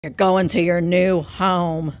You're going to your new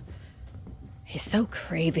home. He's so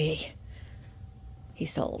creepy. He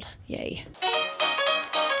sold. Yay.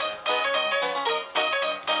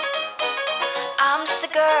 I'm just a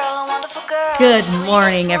girl, a wonderful girl. Good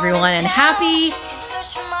morning, everyone, and happy,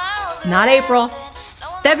 not April,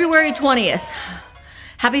 February 20th.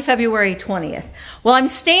 Happy February 20th. Well, I'm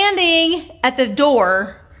standing at the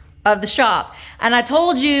door of the shop, and I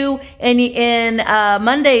told you in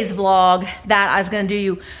Monday's vlog that I was going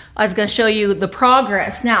to show you the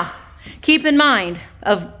progress. Now, keep in mind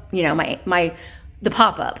of, you know, the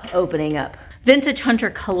pop-up opening up. Vintage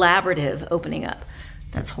Hunter Collaborative opening up.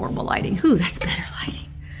 That's horrible lighting. Ooh, that's better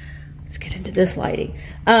lighting. Let's get into this lighting.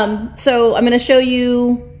 So I'm going to show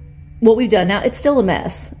you what we've done. Now, it's still a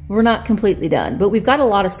mess. We're not completely done, but we've got a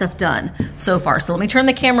lot of stuff done so far. So let me turn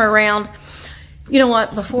the camera around. You know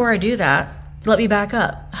what? Before I do that, let me back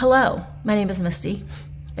up. Hello, my name is Misty.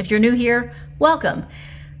 If you're new here, welcome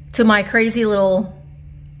to my crazy little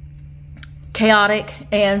chaotic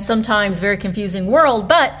and sometimes very confusing world.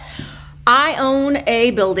 But I own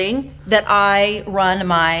a building that I run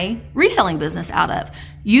my reselling business out of.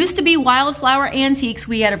 Used to be Wildflower Antiques.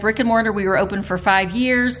 We had a brick and mortar. We were open for 5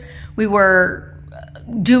 years. We were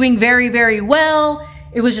doing very, very well.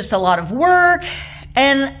 It was just a lot of work.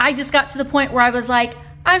 And I just got to the point where I was like,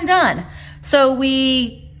 I'm done. So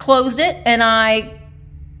we closed it, and I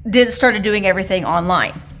started doing everything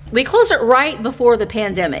online. We closed it right before the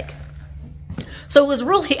pandemic. So it was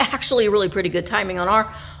really, actually really pretty good timing on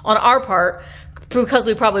our part, because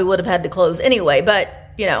we probably would have had to close anyway. But,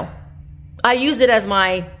 you know, I used it as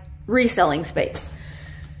my reselling space.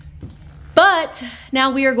 But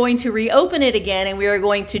now we are going to reopen it again, and we are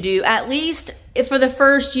going to do, at least for the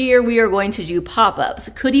first year, we are going to do pop-ups.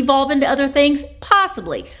 It could evolve into other things,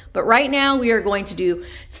 possibly. But right now we are going to do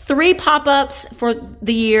 3 pop-ups for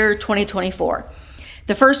the year 2024.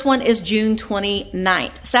 The first one is June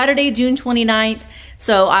 29th, Saturday, June 29th.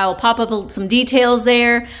 So I'll pop up some details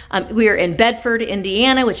there. We are in Bedford,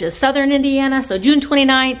 Indiana, which is southern Indiana. So June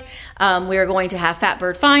 29th, we are going to have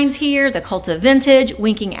Fatbird Finds here, the Cult of Vintage,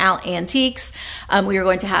 Winking Out Antiques. We are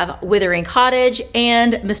going to have Withering Cottage,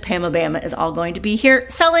 and Miss Pam Obama is all going to be here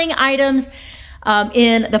selling items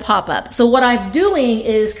in the pop-up. So what I'm doing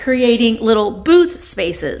is creating little booth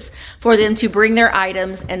spaces for them to bring their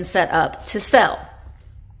items and set up to sell.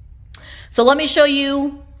 So let me show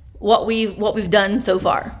you what we've done so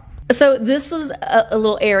far. So this is a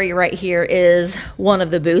little area right here is one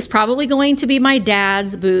of the booths, probably going to be my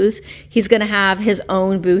dad's booth. He's going to have his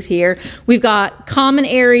own booth here. We've got common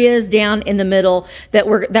areas down in the middle that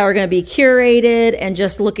are going to be curated, and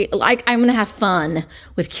just looking like I'm going to have fun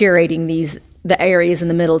with curating the areas in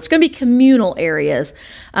the middle. It's going to be communal areas.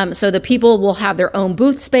 So the people will have their own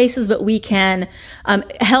booth spaces, but we can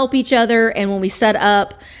help each other. And when we set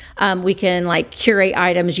up, we can like curate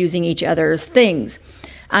items using each other's things.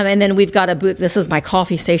 And then we've got a booth. This is my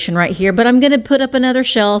coffee station right here, but I'm going to put up another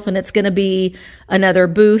shelf, and it's going to be another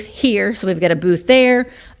booth here. So we've got a booth there,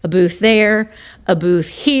 a booth there, a booth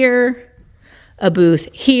here, a booth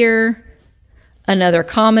here, another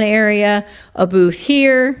common area, a booth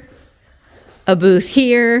here, a booth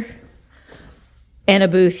here, and a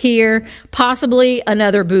booth here, possibly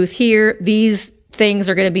another booth here. These things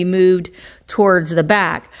are going to be moved towards the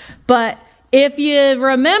back. But if you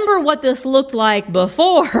remember what this looked like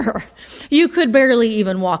before, you could barely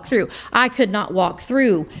even walk through. I could not walk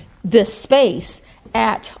through this space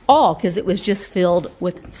at all because it was just filled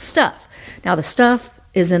with stuff. Now the stuff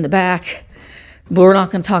is in the back, but we're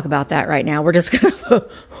not going to talk about that right now. We're just going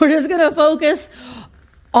to focus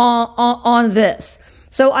on this.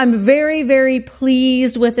 So I'm very, very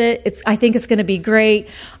pleased with it. I think it's going to be great.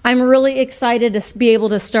 I'm really excited to be able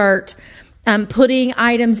to start putting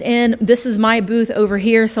items in. This is my booth over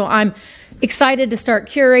here, so I'm excited to start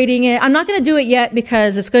curating it. I'm not going to do it yet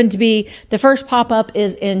because it's going to be, the first pop-up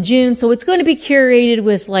is in June, so it's going to be curated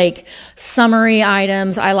with like summary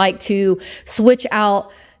items. I like to switch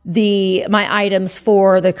out my items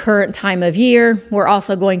for the current time of year. We're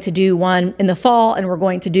also going to do one in the fall, and we're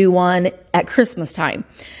going to do one at Christmas time.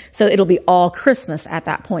 So it'll be all Christmas at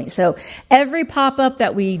that point. So every pop-up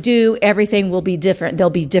that we do, everything will be different. There'll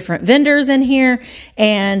be different vendors in here,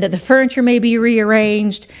 and the furniture may be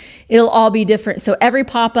rearranged. It'll all be different. So every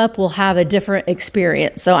pop-up will have a different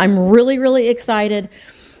experience. So I'm really, really excited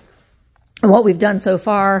what we've done so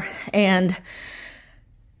far. And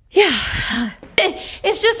yeah,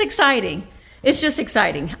 it's just exciting. It's just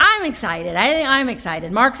exciting. I'm excited. I'm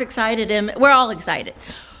excited. Mark's excited, and we're all excited.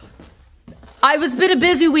 It's been a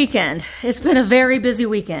busy weekend. It's been a very busy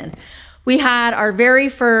weekend. We had our very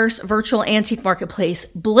first virtual antique marketplace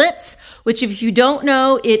blitz, which if you don't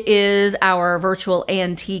know, it is our virtual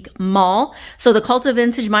antique mall. So the Cult of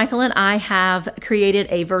Vintage, Michael and I have created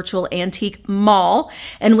a virtual antique mall,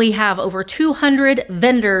 and we have over 200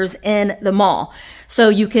 vendors in the mall. So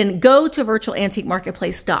you can go to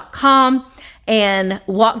virtualantiquemarketplace.com and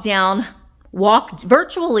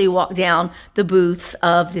virtually walk down the booths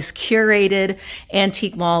of this curated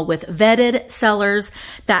antique mall with vetted sellers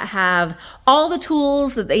that have all the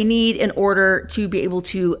tools that they need in order to be able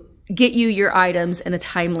to get you your items in a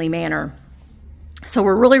timely manner. So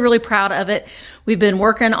we're really, really proud of it. We've been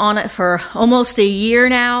working on it for almost a year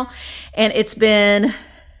now, and it's been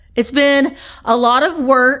a lot of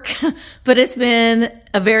work, but it's been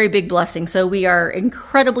a very big blessing. So we are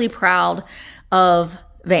incredibly proud of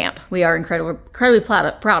Vamp. We are incredibly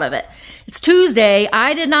proud of it. It's Tuesday.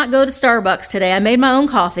 I did not go to Starbucks today. I made my own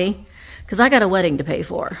coffee because I got a wedding to pay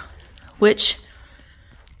for, which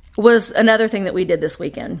was another thing that we did this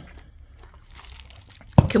weekend.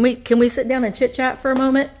 Can we sit down and chit chat for a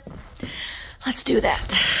moment? Let's do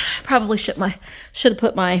that. Probably should have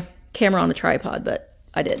put my camera on the tripod, but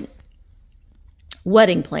I didn't.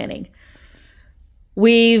 Wedding planning.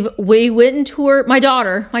 We went and toured. My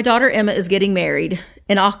daughter Emma is getting married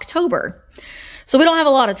in October. So we don't have a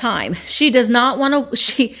lot of time. She does not want to,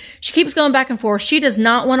 she keeps going back and forth. She does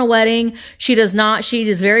not want a wedding. She is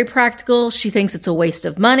very practical. She thinks it's a waste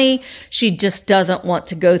of money. She just doesn't want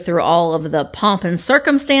to go through all of the pomp and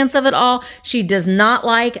circumstance of it all. She does not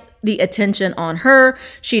like the attention on her.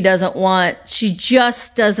 She's a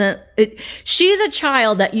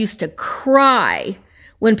child that used to cry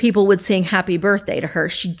when people would sing happy birthday to her.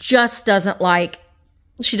 She just doesn't like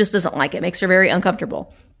it. It makes her very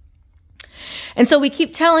uncomfortable. And so we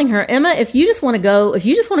keep telling her, Emma, if you just want to go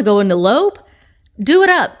and elope, do it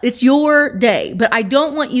up. It's your day. But I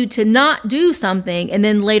don't want you to not do something and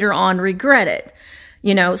then later on regret it.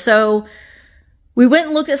 So we went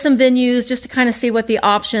and looked at some venues just to kind of see what the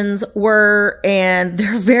options were, and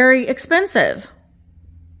they're very expensive.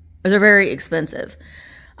 We've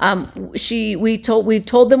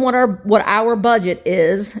told them what our budget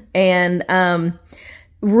is, and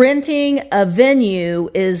renting a venue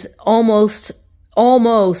is almost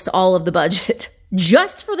all of the budget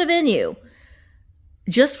just for the venue.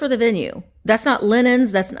 That's not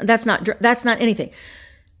linens. That's not anything.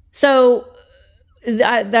 So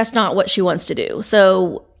that's not what she wants to do.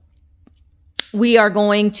 So we are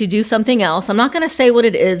going to do something else. I'm not going to say what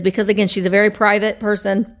it is because, again, she's a very private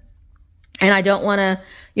person, and I don't want to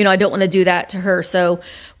do that to her. So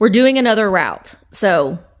we're doing another route.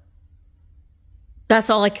 So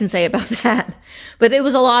that's all I can say about that. But it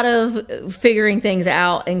was a lot of figuring things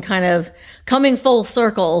out and kind of coming full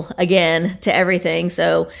circle again to everything.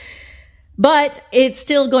 So, but it's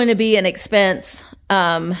still going to be an expense.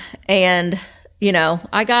 And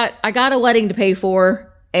I got a wedding to pay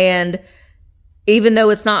for, and even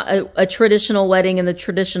though it's not a traditional wedding in the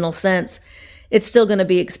traditional sense, it's still going to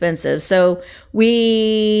be expensive. So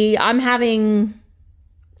I'm having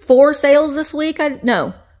 4 sales this week.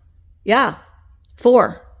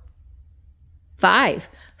 5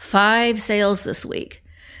 sales this week.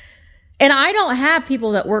 And I don't have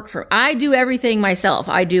people that work I do everything myself.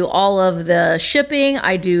 I do all of the shipping.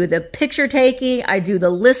 I do the picture taking. I do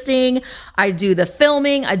the listing. I do the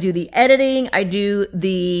filming. I do the editing. I do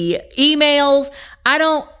the emails. I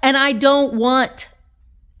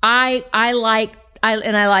like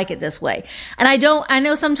it this way. And I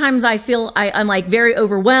know sometimes I feel I'm like very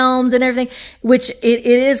overwhelmed and everything, which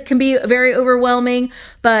can be very overwhelming,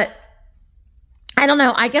 but I don't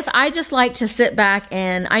know. I guess I just like to sit back,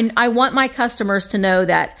 and I want my customers to know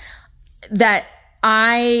that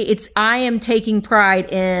I am taking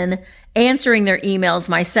pride in answering their emails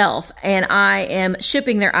myself, and I am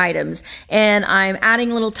shipping their items, and I'm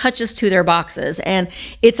adding little touches to their boxes. And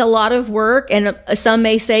it's a lot of work, and some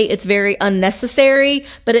may say it's very unnecessary,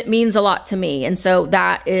 but it means a lot to me. And so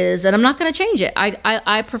and I'm not going to change it.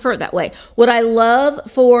 I prefer it that way. Would I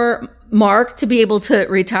love for Mark to be able to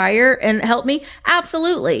retire and help me?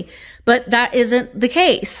 Absolutely. But that isn't the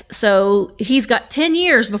case. So he's got 10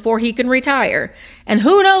 years before he can retire. And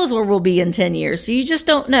who knows where we'll be in 10 years. So you just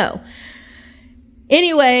don't know.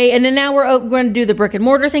 Anyway, and then now we're going to do the brick and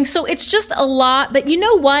mortar thing. So it's just a lot. But you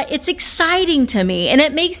know what? It's exciting to me. And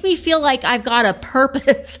it makes me feel like I've got a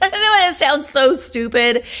purpose. I know it sounds so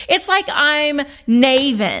stupid. It's like I'm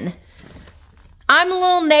Naven. I'm a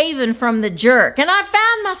little Naven from The Jerk, and I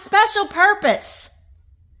found my special purpose.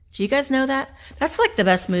 Do you guys know that? That's like the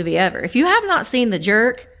best movie ever. If you have not seen The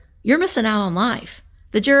Jerk, you're missing out on life.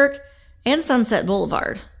 The Jerk and Sunset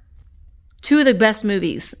Boulevard. 2 of the best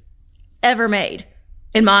movies ever made,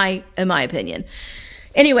 in my opinion.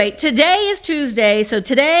 Anyway, today is Tuesday. So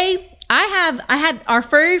today I had our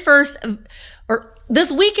very first, or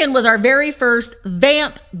this weekend was our very first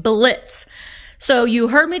Vamp Blitz. So you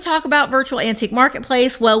heard me talk about Virtual Antique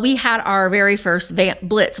Marketplace. Well, we had our very first Vamp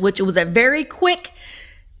Blitz, which was a very quick,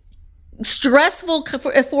 stressful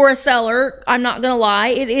for a seller. I'm not going to lie.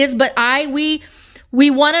 It is, but we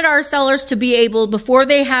wanted our sellers to be able, before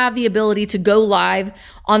they have the ability to go live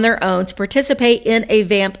on their own, to participate in a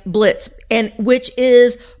Vamp Blitz, and which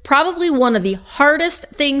is probably one of the hardest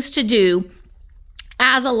things to do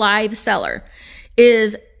as a live seller,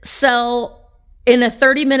 is sell in a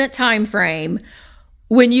 30-minute time frame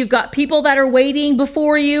when you've got people that are waiting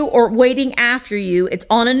before you or waiting after you. It's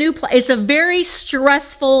on a new it's a very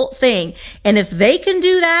stressful thing. And if they can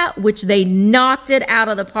do that, which they knocked it out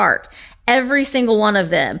of the park, every single one of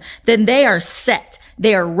them, then they are set.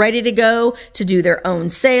 They are ready to go to do their own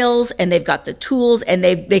sales, and they've got the tools, and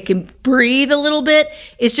they can breathe a little bit.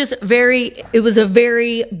 It's just it was a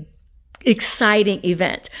very exciting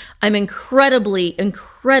event. I'm incredibly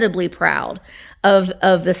proud of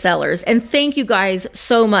the sellers. And thank you guys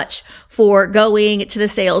so much for going to the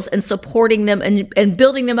sales and supporting them and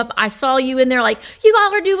building them up. I saw you in there like, you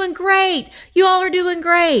all are doing great. You all are doing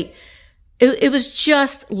great. It was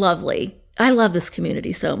just lovely. I love this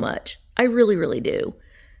community so much. I really, really do.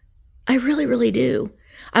 I really, really do.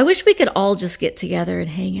 I wish we could all just get together and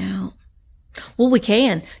hang out. Well, we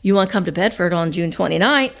can. You want to come to Bedford on June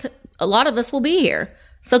 29th? A lot of us will be here.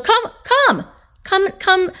 So come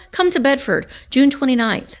to Bedford, June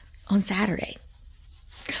 29th on Saturday.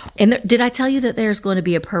 And did I tell you that there's going to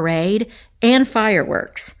be a parade and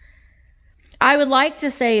fireworks? I would like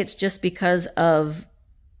to say it's just because of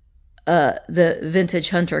the Vintage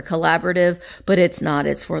Hunter Collaborative, but it's not.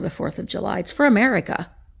 It's for the 4th of July. It's for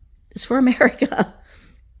America. It's for America.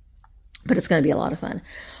 But it's going to be a lot of fun.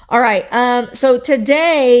 All right. So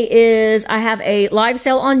today I have a live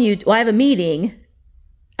sale on YouTube. Well, I have a meeting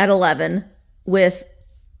at 11 with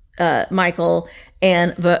Michael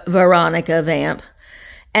and Veronica Vamp.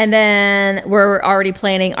 And then we're already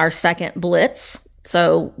planning our second Blitz.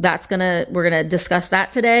 So we're going to discuss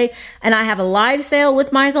that today. And I have a live sale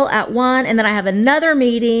with Michael at 1. And then I have another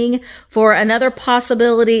meeting for another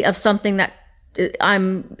possibility of something that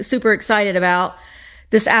I'm super excited about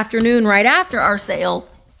this afternoon, right after our sale.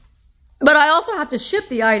 But I also have to ship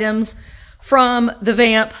the items from the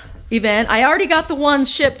Vamp event. I already got the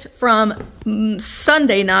ones shipped from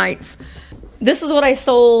Sunday nights. This is what I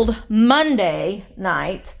sold Monday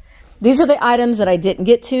night. These are the items that I didn't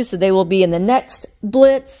get to, so they will be in the next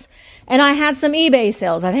Blitz. And I had some eBay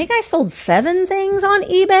sales. I think I sold 7 things on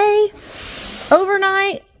eBay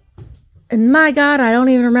overnight. And my God, I don't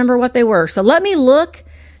even remember what they were. So let me look,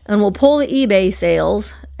 and we'll pull the eBay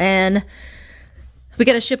sales, and we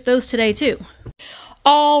got to ship those today too.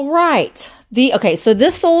 All right. Okay, so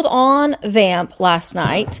this sold on Vamp last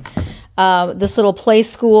night. This little Play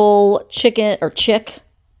School chick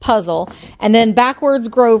puzzle. And then Backwards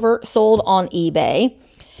Grover sold on eBay.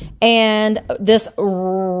 And this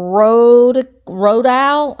Rhode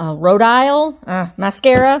Isle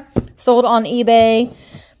mascara sold on eBay.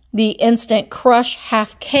 The Instant Crush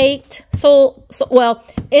Half Caked sold.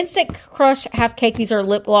 Instant Crush Half Cake. These are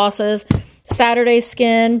lip glosses. Saturday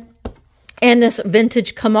Skin. And this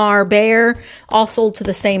Vintage Kamar Bear, all sold to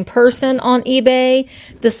the same person on eBay.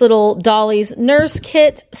 This little Dolly's Nurse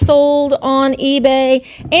Kit sold on eBay.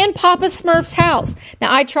 And Papa Smurf's House.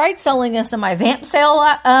 Now, I tried selling this in my Vamp sale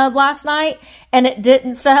last night, and it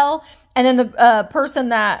didn't sell. And then the person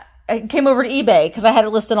that came over to eBay, because I had it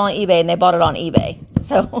listed on eBay, and they bought it on eBay.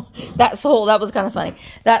 So that sold. That was kind of funny.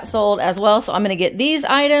 That sold as well. So I'm going to get these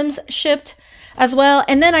items shipped as well.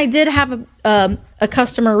 And then I did have a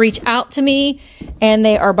customer reach out to me, and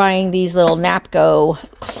they are buying these little Napco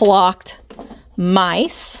flocked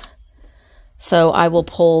mice. So I will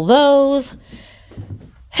pull those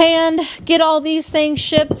and get all these things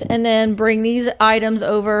shipped, and then bring these items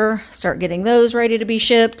over, start getting those ready to be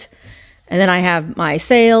shipped. And then I have my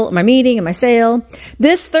sale, my meeting and my sale.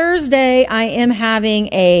 This Thursday, I am having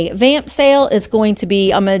a Vamp sale. It's going to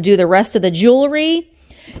be, I'm going to do the rest of the jewelry.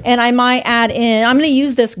 And I might add in, I'm going to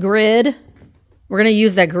use this grid. We're going to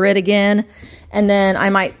use that grid again. And then I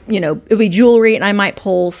might, it'll be jewelry, and I might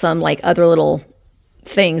pull some like other little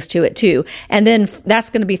things to it too. And then that's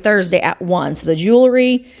going to be Thursday at 1. So the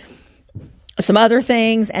jewelry, some other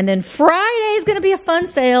things. And then Friday is going to be a fun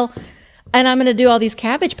sale. And I'm going to do all these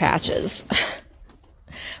Cabbage Patches.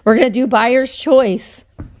 We're going to do Buyer's Choice.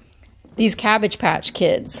 These Cabbage Patch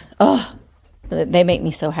Kids. Oh, they make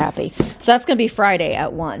me so happy. So that's going to be Friday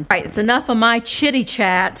at 1. All right, it's enough of my chitty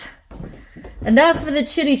chat. Enough of the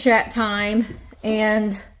chitty chat time.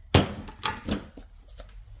 And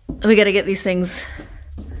we got to get these things.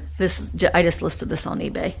 I just listed this on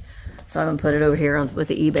eBay, so I'm gonna put it over here with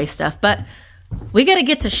the eBay stuff. But we got to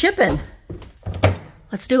get to shipping.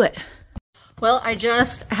 Let's do it. Well, I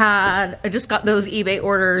just got those eBay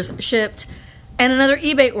orders shipped, and another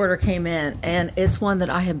eBay order came in, and it's one that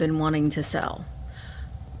I have been wanting to sell.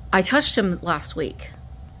 I touched him last week,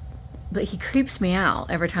 but he creeps me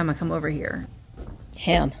out every time I come over here.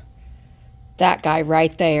 Him. That guy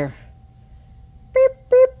right there. Beep,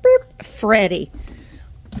 beep, beep. Freddie.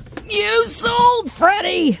 You sold,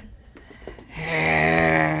 Freddie.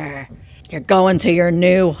 You're going to your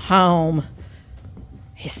new home.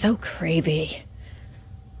 He's so creepy.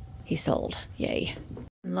 He sold. Yay.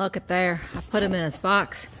 Look at there. I put him in his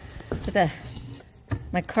box with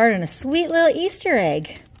my card and a sweet little Easter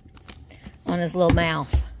egg on his little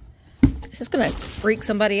mouth. It's just going to freak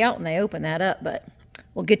somebody out when they open that up, but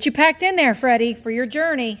we'll get you packed in there, Freddie, for your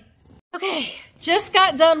journey. Okay, just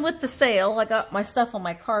got done with the sale. I got my stuff on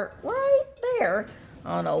my cart right there.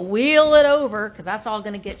 I'm gonna wheel it over because that's all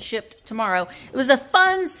gonna get shipped tomorrow. It was a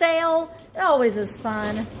fun sale. It always is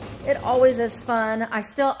fun. It always is fun.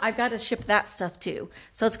 I've got to ship that stuff too.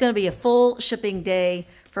 So it's gonna be a full shipping day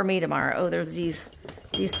for me tomorrow. Oh, there's these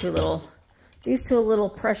two little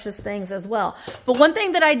precious things as well. But one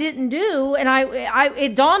thing that I didn't do, and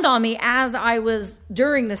it dawned on me as I was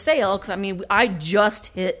during the sale, because I mean, I just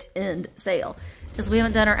hit end sale, because we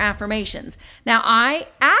haven't done our affirmations. Now, I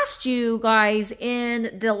asked you guys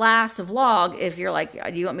in the last vlog, if you're like,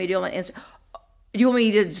 do you want me to do them on Instagram? Do you want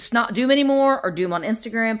me to just not do them anymore or do them on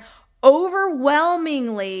Instagram?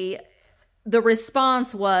 Overwhelmingly, the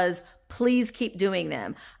response was, please keep doing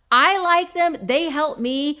them. I like them. They help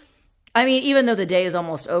me. I mean, even though the day is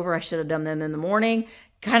almost over, I should have done them in the morning,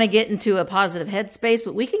 kind of get into a positive headspace,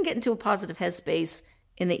 but we can get into a positive headspace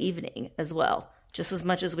in the evening as well, just as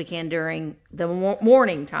much as we can during the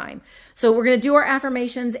morning time. So we're going to do our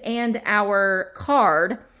affirmations and our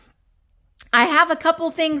card. I have a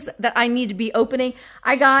couple things that I need to be opening.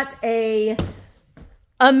 I got now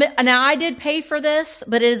I did pay for this,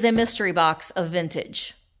 but it is a mystery box of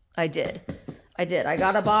vintage. I did. I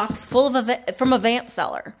got a box full of from a vamp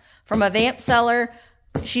seller. From a vamp seller,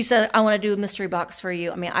 she said, I want to do a mystery box for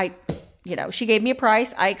you. I mean, she gave me a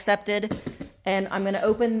price. I accepted, and I'm going to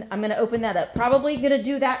open that up. Probably going to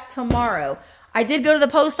do that tomorrow. I did go to the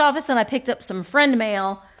post office and I picked up some friend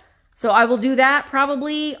mail. So I will do that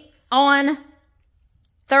probably on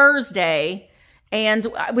Thursday. And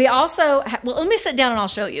we also, well, let me sit down and I'll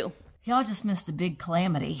show you. Y'all just missed a big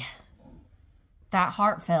calamity. That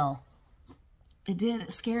heart fell. It did.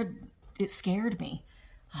 It scared me.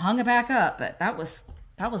 I hung it back up, but that was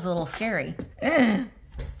a little scary.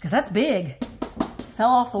 Because that's big. Fell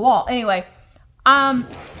off the wall. Anyway,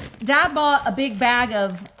 Dad bought a big bag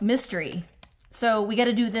of mystery. So we got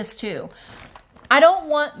to do this too. I don't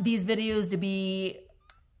want these videos to be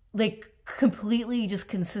like completely just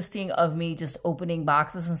consisting of me just opening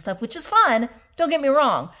boxes and stuff, which is fun. Don't get me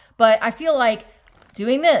wrong. But I feel like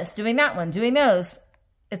doing this, doing that one, doing those,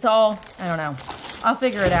 it's all, I don't know. I'll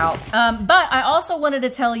figure it out. But I also wanted to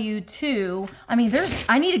tell you too, I mean,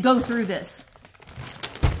 I need to go through this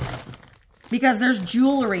because there's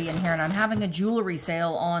jewelry in here and I'm having a jewelry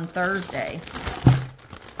sale on Thursday.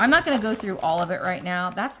 I'm not going to go through all of it right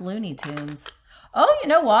now. That's Looney Tunes. Oh, you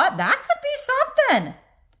know what? That could be something.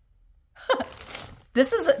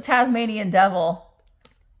 This is a Tasmanian Devil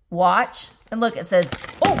watch. And look, it says,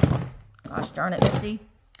 oh, gosh darn it, Misty.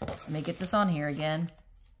 Let me get this on here again.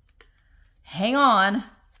 Hang on.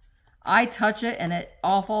 I touch it and it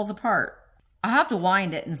all falls apart. I have to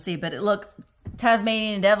wind it and see, but look,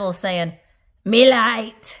 Tasmanian Devil is saying, me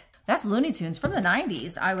light. That's Looney Tunes from the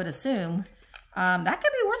 90s, I would assume. That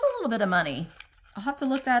could be worth a little bit of money. I'll have to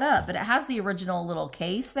look that up, but it has the original little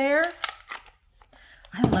case there.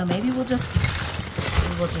 I don't know, maybe we'll just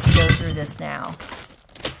go through this now.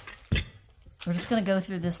 We're just gonna go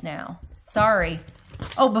through this now. Sorry.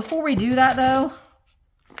 Oh, before we do that though,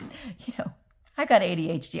 you know, I got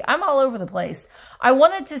ADHD. I'm all over the place. I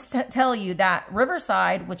wanted to tell you that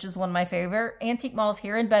Riverside, which is one of my favorite antique malls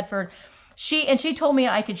here in Bedford, she told me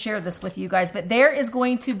I could share this with you guys, but there is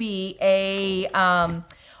going to be a,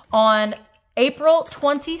 on April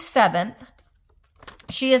 27th,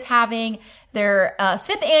 she is having their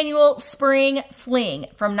 5th annual spring fling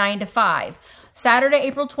from 9 to 5. Saturday,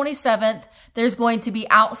 April 27th, there's going to be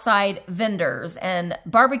outside vendors and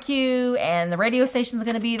barbecue, and the radio station's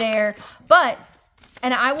going to be there.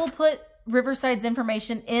 And I will put Riverside's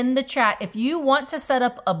information in the chat. If you want to set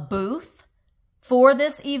up a booth for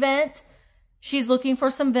this event, she's looking for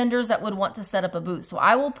some vendors that would want to set up a booth. So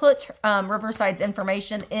I will put Riverside's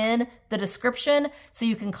information in the description so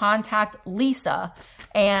you can contact Lisa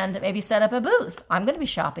and maybe set up a booth. I'm going to be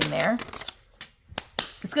shopping there.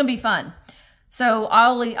 It's going to be fun. So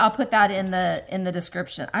I'll put that in the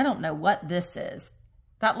description. I don't know what this is.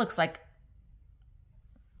 That looks like,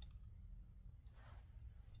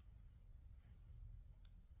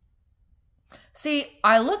 see,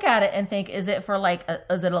 I look at it and think, is it for like,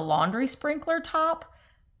 is it a laundry sprinkler top?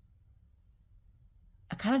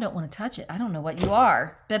 I kind of don't want to touch it. I don't know what you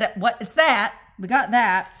are. What it's that. We got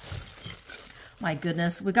that. My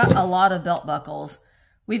goodness. We got a lot of belt buckles.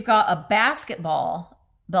 We've got a basketball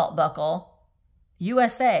belt buckle.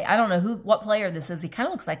 USA. I don't know what player this is. He kind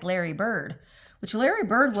of looks like Larry Bird, which Larry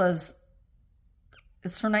Bird was,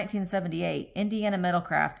 it's from 1978. Indiana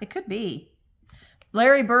Metalcraft. It could be.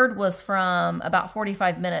 Larry Bird was from about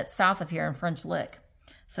 45 minutes south of here in French Lick.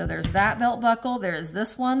 So there's that belt buckle. There's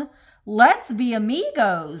this one. Let's Be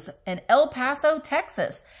Amigos in El Paso,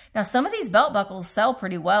 Texas. Now, some of these belt buckles sell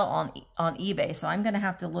pretty well on eBay, so I'm going to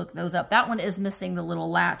have to look those up. That one is missing the little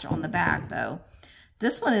latch on the back, though.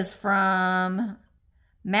 This one is from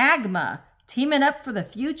Magma, Teaming Up for the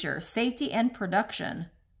Future, Safety and Production,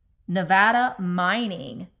 Nevada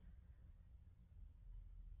Mining.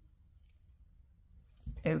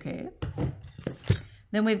 Okay.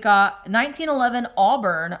 Then we've got 1911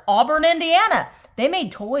 Auburn, Indiana. They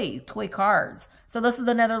made toy cards. So this is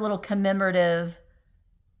another little commemorative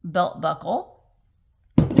belt buckle.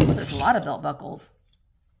 There's a lot of belt buckles.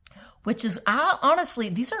 Which is, honestly,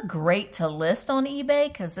 these are great to list on eBay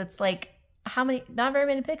because it's like, not very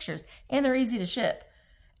many pictures. And they're easy to ship.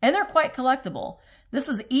 And they're quite collectible. This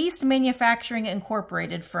is East Manufacturing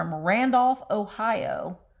Incorporated from Randolph,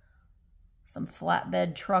 Ohio. Some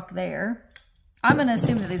flatbed truck there. I'm going to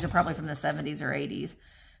assume that these are probably from the 70s or 80s.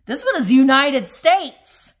 This one is United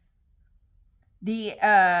States. The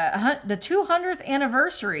 200th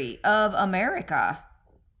anniversary of America,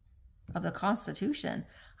 of the Constitution.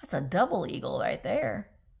 That's a double eagle right there.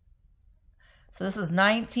 So this is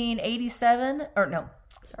 1987, or no,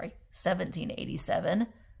 sorry, 1787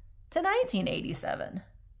 to 1987.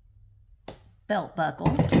 Belt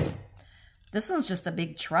buckle. This one's just a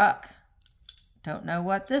big truck. Don't know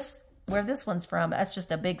where this one's from. That's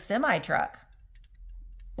just a big semi truck.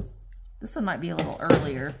 This one might be a little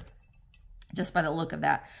earlier, just by the look of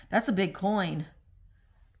that. That's a big coin.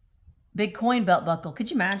 Big coin belt buckle. Could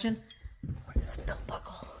you imagine? Where's this belt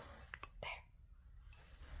buckle? There.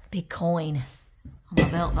 Big coin on the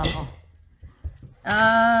belt buckle.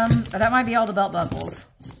 That might be all the belt buckles.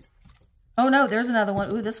 Oh no, there's another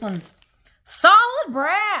one. Ooh, this one's Solid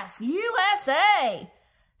Brass USA.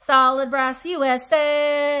 Solid Brass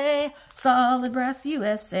USA. Solid Brass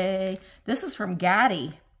USA. This is from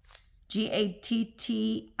Gatti.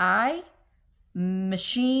 G-A-T-T-I.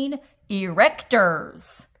 Machine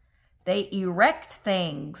Erectors. They erect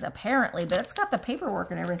things, apparently, but it's got the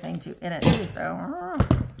paperwork and everything in it, too. So,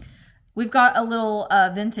 we've got a little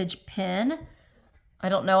vintage pin. I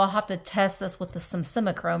don't know. I'll have to test this with some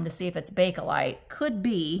Simichrome to see if it's Bakelite. Could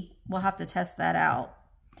be. We'll have to test that out.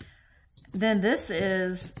 Then this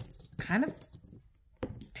is kind of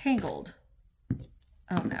tangled.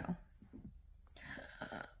 Oh, no.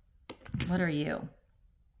 What are you?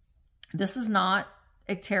 This is not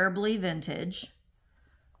terribly vintage.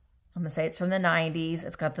 I'm going to say it's from the 90s.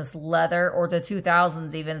 It's got this leather, or the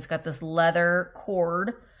 2000s even. It's got this leather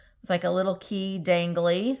cord. It's like a little key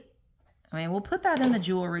dangly. I mean, we'll put that in the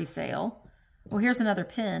jewelry sale. Well, here's another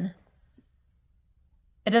pin.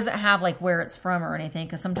 It doesn't have like where it's from or anything,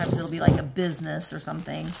 because sometimes it'll be like a business or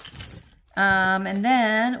something. And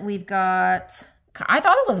then we've got, I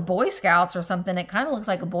thought it was Boy Scouts or something. It kind of looks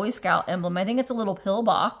like a Boy Scout emblem. I think it's a little pill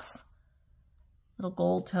box. Little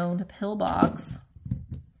gold toned pill box.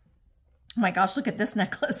 Oh my gosh, look at this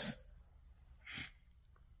necklace.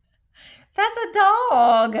 That's a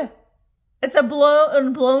dog. It's a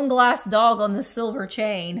blown glass dog on the silver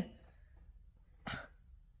chain.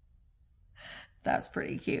 That's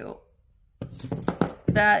pretty cute.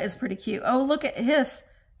 That is pretty cute. Oh, look at his.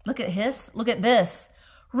 Look at his. Look at this.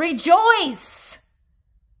 Rejoice.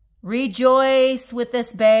 Rejoice with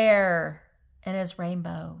this bear and his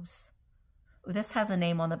rainbows. Ooh, this has a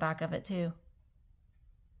name on the back of it too.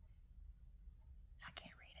 I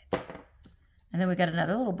can't read it. And then we got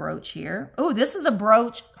another little brooch here. Oh, this is a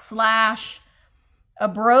brooch slash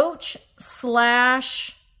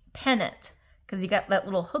pennant, because you got that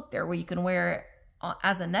little hook there where you can wear it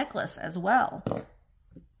as a necklace as well.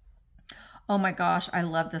 Oh my gosh, I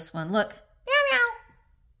love this one. Look. Meow, meow.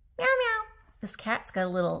 Meow, meow. This cat's got a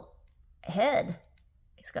little head.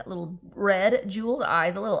 He's got little red jeweled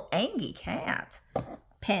eyes, a little Angie cat.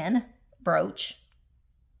 Pin, brooch.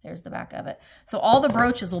 There's the back of it. So all the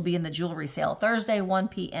brooches will be in the jewelry sale Thursday, 1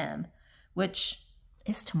 p.m., which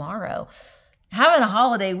is tomorrow. Having a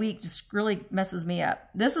holiday week just really messes me up.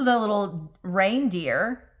 This is a little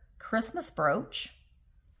reindeer Christmas brooch.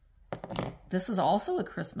 This is also a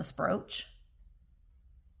Christmas brooch.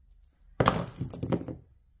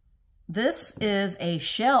 This is a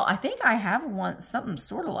shell. I think I have one, something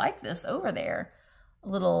sort of like this over there. A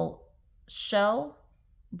little shell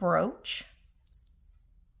brooch.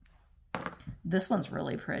 This one's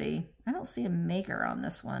really pretty. I don't see a maker on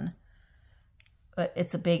this one, but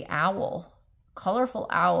it's a big owl. Colorful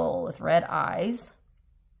owl with red eyes.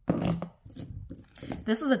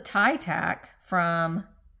 This is a tie tack from,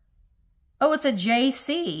 oh, it's a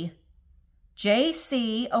JC.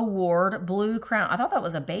 JC Award Blue Crown. I thought that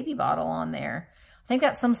was a baby bottle on there. I think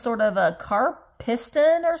that's some sort of a car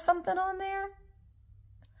piston or something on there.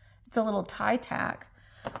 It's a little tie tack.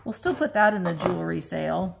 We'll still put that in the jewelry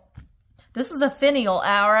sale. This is a finial,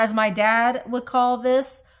 or as my dad would call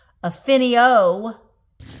this, a finio.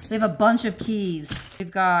 We have a bunch of keys.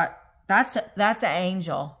 We've got, that's an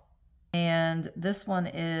angel. And this one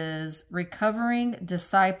is Recovering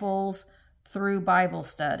Disciples Through Bible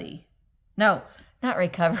Study. No, not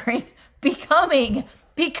recovering, becoming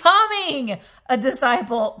a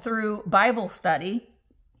disciple through Bible study.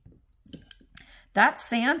 That's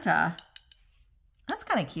Santa. That's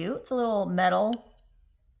kind of cute. It's a little metal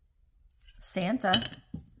Santa.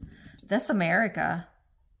 That's America.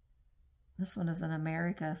 This one is an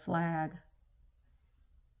America flag.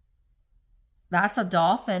 That's a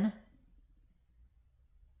dolphin.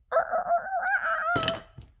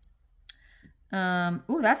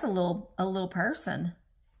 Ooh, that's a little person.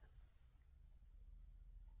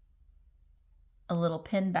 A little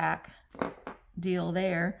pin back deal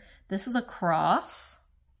there. This is a cross.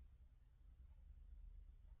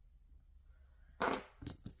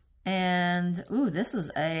 And ooh, this is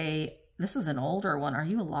an older one. Are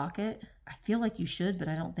you a locket? I feel like you should, but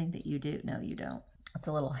I don't think that you do. No, you don't. It's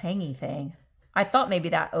a little hangy thing. I thought maybe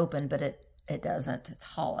that opened, but it doesn't. It's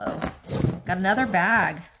hollow. Got another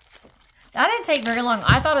bag. That didn't take very long.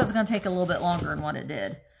 I thought it was going to take a little bit longer than what it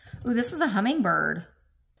did. Ooh, this is a hummingbird.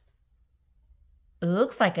 It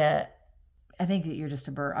looks like a, I think that you're just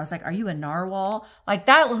a bird. I was like, are you a narwhal? Like,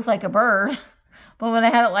 that looks like a bird. But when I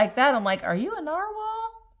had it like that, I'm like, are you a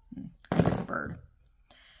narwhal? I think it's a bird.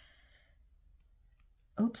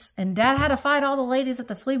 Oops. And Dad had to fight all the ladies at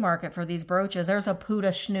the flea market for these brooches. There's a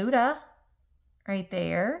Puda Schnuda right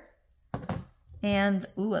there. And,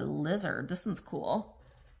 ooh, a lizard. This one's cool.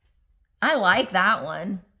 I like that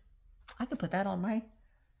one. I could put that on my,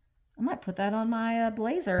 I might put that on my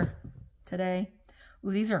blazer today.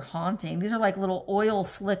 Ooh, these are haunting. These are like little oil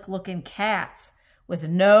slick looking cats with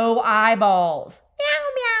no eyeballs. Meow,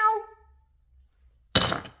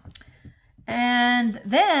 meow. And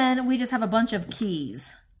then we just have a bunch of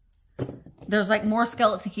keys. There's like more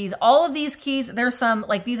skeleton keys. All of these keys, there's some,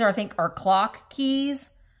 like these are, I think, are clock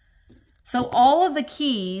keys. So all of the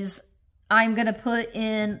keys I'm going to put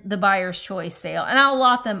in the buyer's choice sale, and I'll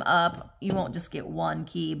lot them up. You won't just get one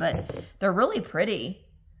key, but they're really pretty.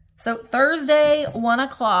 So Thursday, 1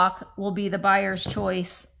 o'clock will be the buyer's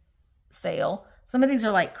choice sale. Some of these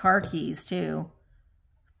are like car keys too,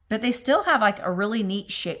 but they still have like a really neat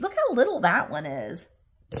shape. Look how little that one is.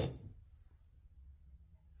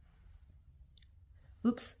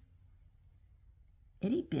 Oops.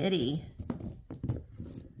 Itty bitty.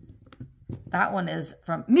 That one is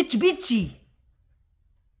from Mitsubishi.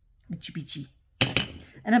 Mitsubishi.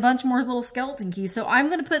 And a bunch more little skeleton keys. So I'm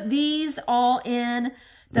going to put these all in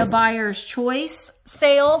the buyer's choice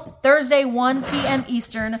sale. Thursday, 1 p.m.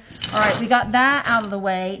 Eastern. All right, we got that out of the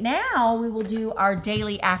way. Now we will do our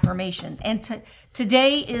daily affirmations. And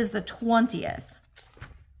today is the 20th.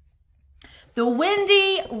 The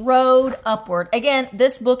Windy Road Upward. Again,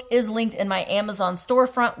 this book is linked in my Amazon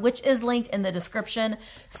storefront, which is linked in the description.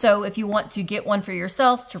 So if you want to get one for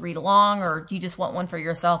yourself to read along, or you just want one for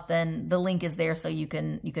yourself, then the link is there so you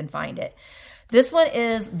can find it. This one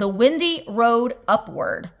is The Windy Road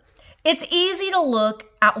Upward. It's easy to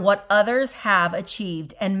look at what others have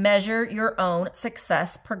achieved and measure your own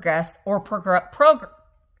success, progress, or progress.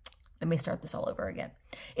 Let me start this all over again.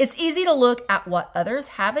 It's easy to look at what others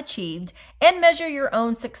have achieved and measure your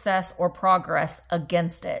own success or progress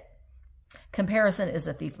against it. Comparison is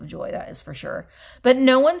a thief of joy, that is for sure. But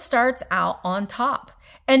no one starts out on top,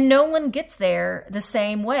 and no one gets there the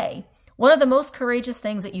same way. One of the most courageous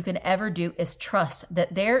things that you can ever do is trust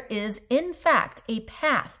that there is, in fact, a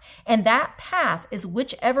path. And that path is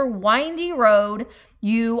whichever windy road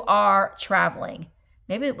you are traveling.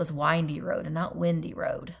 Maybe it was windy road and not windy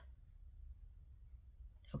road.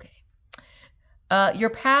 Okay.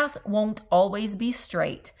 Your path won't always be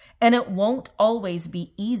straight, and it won't always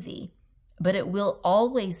be easy, but it will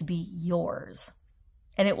always be yours.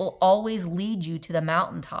 And it will always lead you to the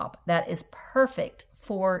mountaintop that is perfect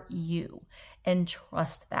for you. And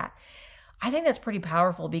trust that. I think that's pretty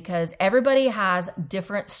powerful because everybody has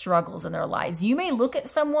different struggles in their lives. You may look at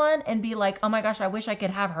someone and be like, oh my gosh, I wish I could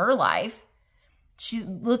have her life. She's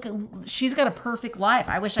got a perfect life.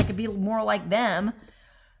 I wish I could be more like them.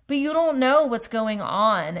 But you don't know what's going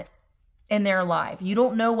on in their life. You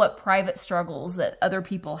don't know what private struggles that other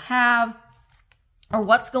people have or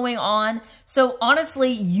what's going on. So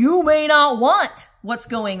honestly, you may not want what's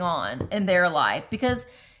going on in their life because,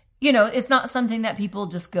 you know, it's not something that people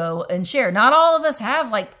just go and share. Not all of us have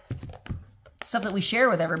like stuff that we share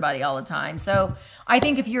with everybody all the time. So I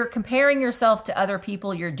think if you're comparing yourself to other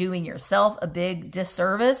people, you're doing yourself a big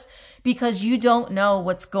disservice because you don't know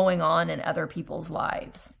what's going on in other people's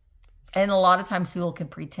lives. And a lot of times people can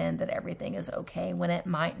pretend that everything is okay when it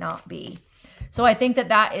might not be. So I think that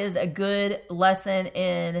that is a good lesson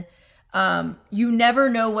in you never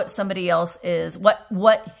know what somebody else is,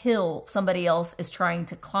 what hill somebody else is trying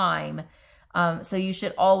to climb. So you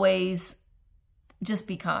should always just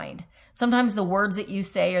be kind. Sometimes the words that you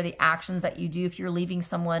say or the actions that you do, if you're leaving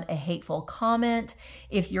someone a hateful comment,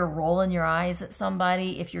 if you're rolling your eyes at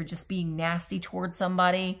somebody, if you're just being nasty towards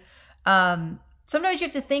somebody, sometimes you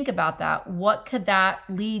have to think about that. What could that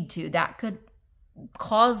lead to? That could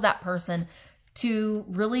cause that person to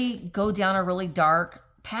really go down a really dark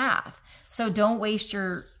path. So don't waste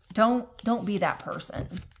don't be that person,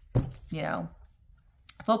 you know.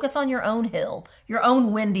 Focus on your own hill, your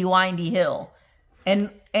own windy, windy hill.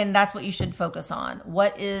 And that's what you should focus on.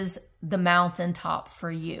 What is the mountaintop for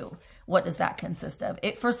you? What does that consist of?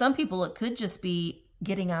 For some people, it could just be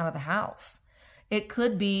getting out of the house. It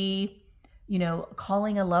could be, you know,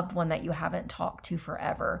 calling a loved one that you haven't talked to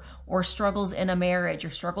forever, or struggles in a marriage,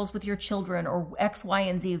 or struggles with your children, or X, Y,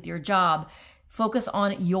 and Z with your job. Focus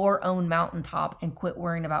on your own mountaintop and quit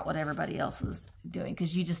worrying about what everybody else is doing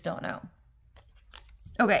because you just don't know.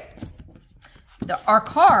 Okay.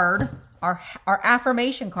 Our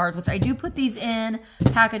affirmation cards, which I do put these in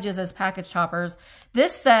packages as package toppers.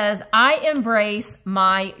 This says, I embrace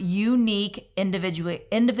my unique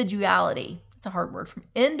individuality. It's a hard word, from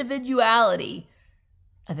individuality.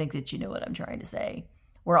 I think that you know what I'm trying to say.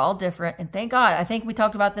 We're all different. And thank God, I think we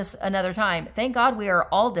talked about this another time. Thank God we are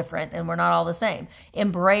all different and we're not all the same.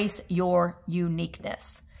 Embrace your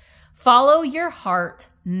uniqueness. Follow your heart,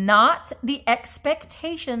 not the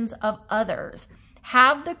expectations of others.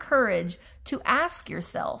 Have the courage to ask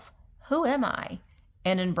yourself, who am I?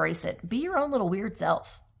 And embrace it. Be your own little weird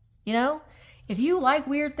self. You know, if you like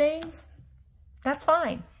weird things, that's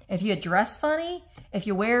fine. If you dress funny, if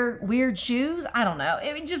you wear weird shoes, I don't know.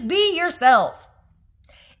 Just be yourself.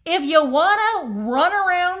 If you want to run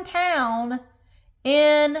around town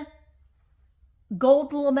in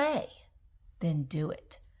gold lame, then do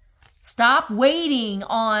it. Stop waiting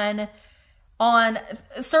on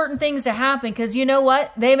certain things to happen because you know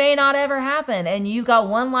what? They may not ever happen and you got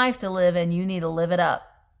one life to live and you need to live it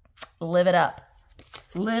up. Live it up.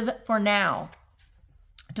 Live for now.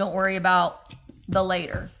 Don't worry about the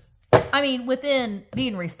later. I mean, within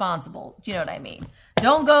being responsible. Do you know what I mean?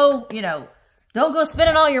 Don't go, don't go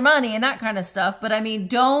spending all your money and that kind of stuff. But I mean,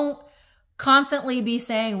 don't constantly be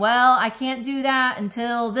saying, well, I can't do that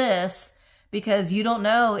until this, because you don't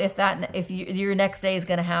know if your next day is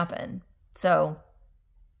going to happen. So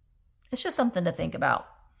it's just something to think about.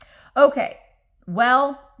 Okay.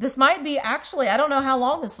 Well, this might be actually, I don't know how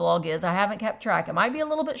long this vlog is. I haven't kept track. It might be a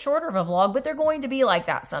little bit shorter of a vlog, but they're going to be like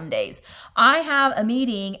that some days. I have a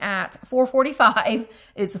meeting at 4:45.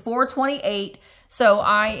 It's 4:28. So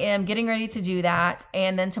I am getting ready to do that.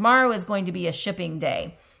 And then tomorrow is going to be a shipping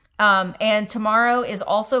day. And tomorrow is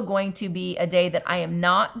also going to be a day that I am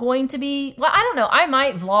not going to be, well, I don't know. I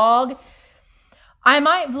might vlog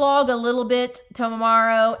a little bit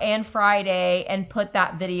tomorrow and Friday and put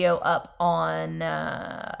that video up on,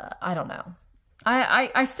 I don't know.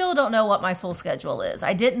 I still don't know what my full schedule is.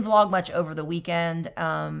 I didn't vlog much over the weekend,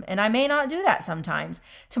 and I may not do that sometimes.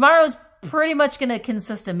 Tomorrow's pretty much going to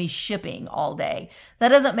consist of me shipping all day. That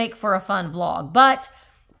doesn't make for a fun vlog, but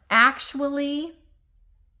actually,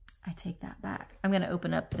 I take that back. I'm going to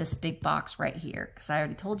open up this big box right here because I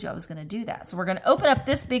already told you I was going to do that. So we're going to open up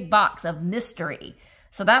this big box of mystery.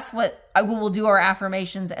 So that's what we'll do, our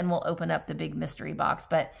affirmations, and we'll open up the big mystery box.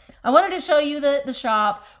 But I wanted to show you the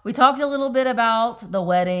shop. We talked a little bit about the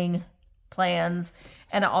wedding plans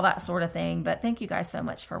and all that sort of thing. But thank you guys so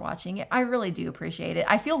much for watching it. I really do appreciate it.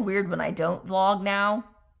 I feel weird when I don't vlog now,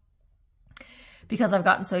 because I've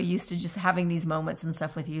gotten so used to just having these moments and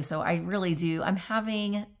stuff with you. So I really do. I'm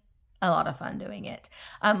having a lot of fun doing it.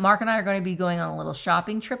 Mark and I are going to be going on a little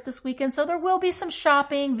shopping trip this weekend. So there will be some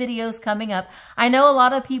shopping videos coming up. I know a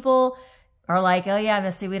lot of people are like, oh yeah,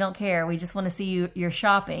 Misty, we don't care. We just want to see your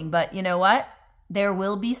shopping. But you know what? There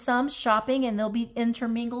will be some shopping and they'll be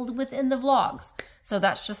intermingled within the vlogs. So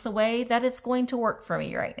that's just the way that it's going to work for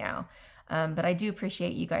me right now. But I do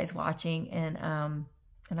appreciate you guys watching, and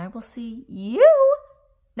I will see you.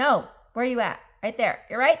 No, where are you at? Right there.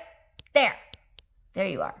 You're right there. There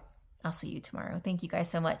you are. I'll see you tomorrow. Thank you guys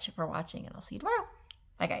so much for watching, and I'll see you tomorrow.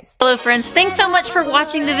 Bye, guys. Hello, friends. Thanks so much for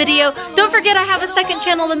watching the video. Don't forget I have a second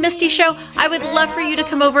channel, The Misty Show. I would love for you to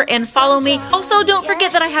come over and follow me. Also, don't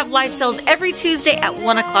forget that I have live sales every Tuesday at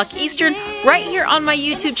 1 o'clock Eastern right here on my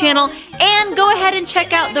YouTube channel. And go ahead and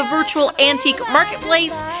check out the virtual antique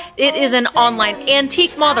marketplace. It is an online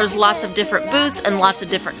antique mall. There's lots of different booths and lots of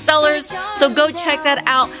different sellers. So go check that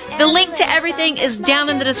out. The link to everything is down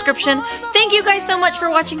in the description. Thank you guys so much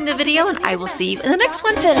for watching the video, and I will see you in the next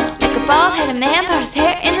one. Like a bald-headed man, part his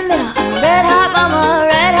hair in the middle. I'm a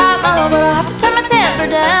red hot mama, but I have to turn my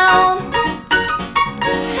temper down.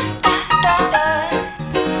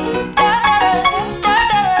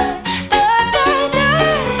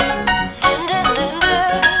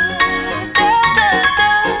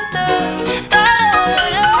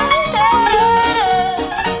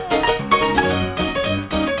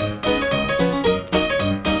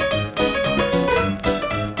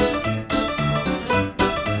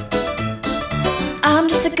 I'm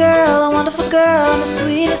just a girl, a wonderful girl, I'm the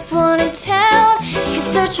sweetest one in town. You can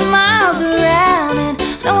search for miles around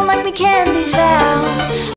and no one like me can be found.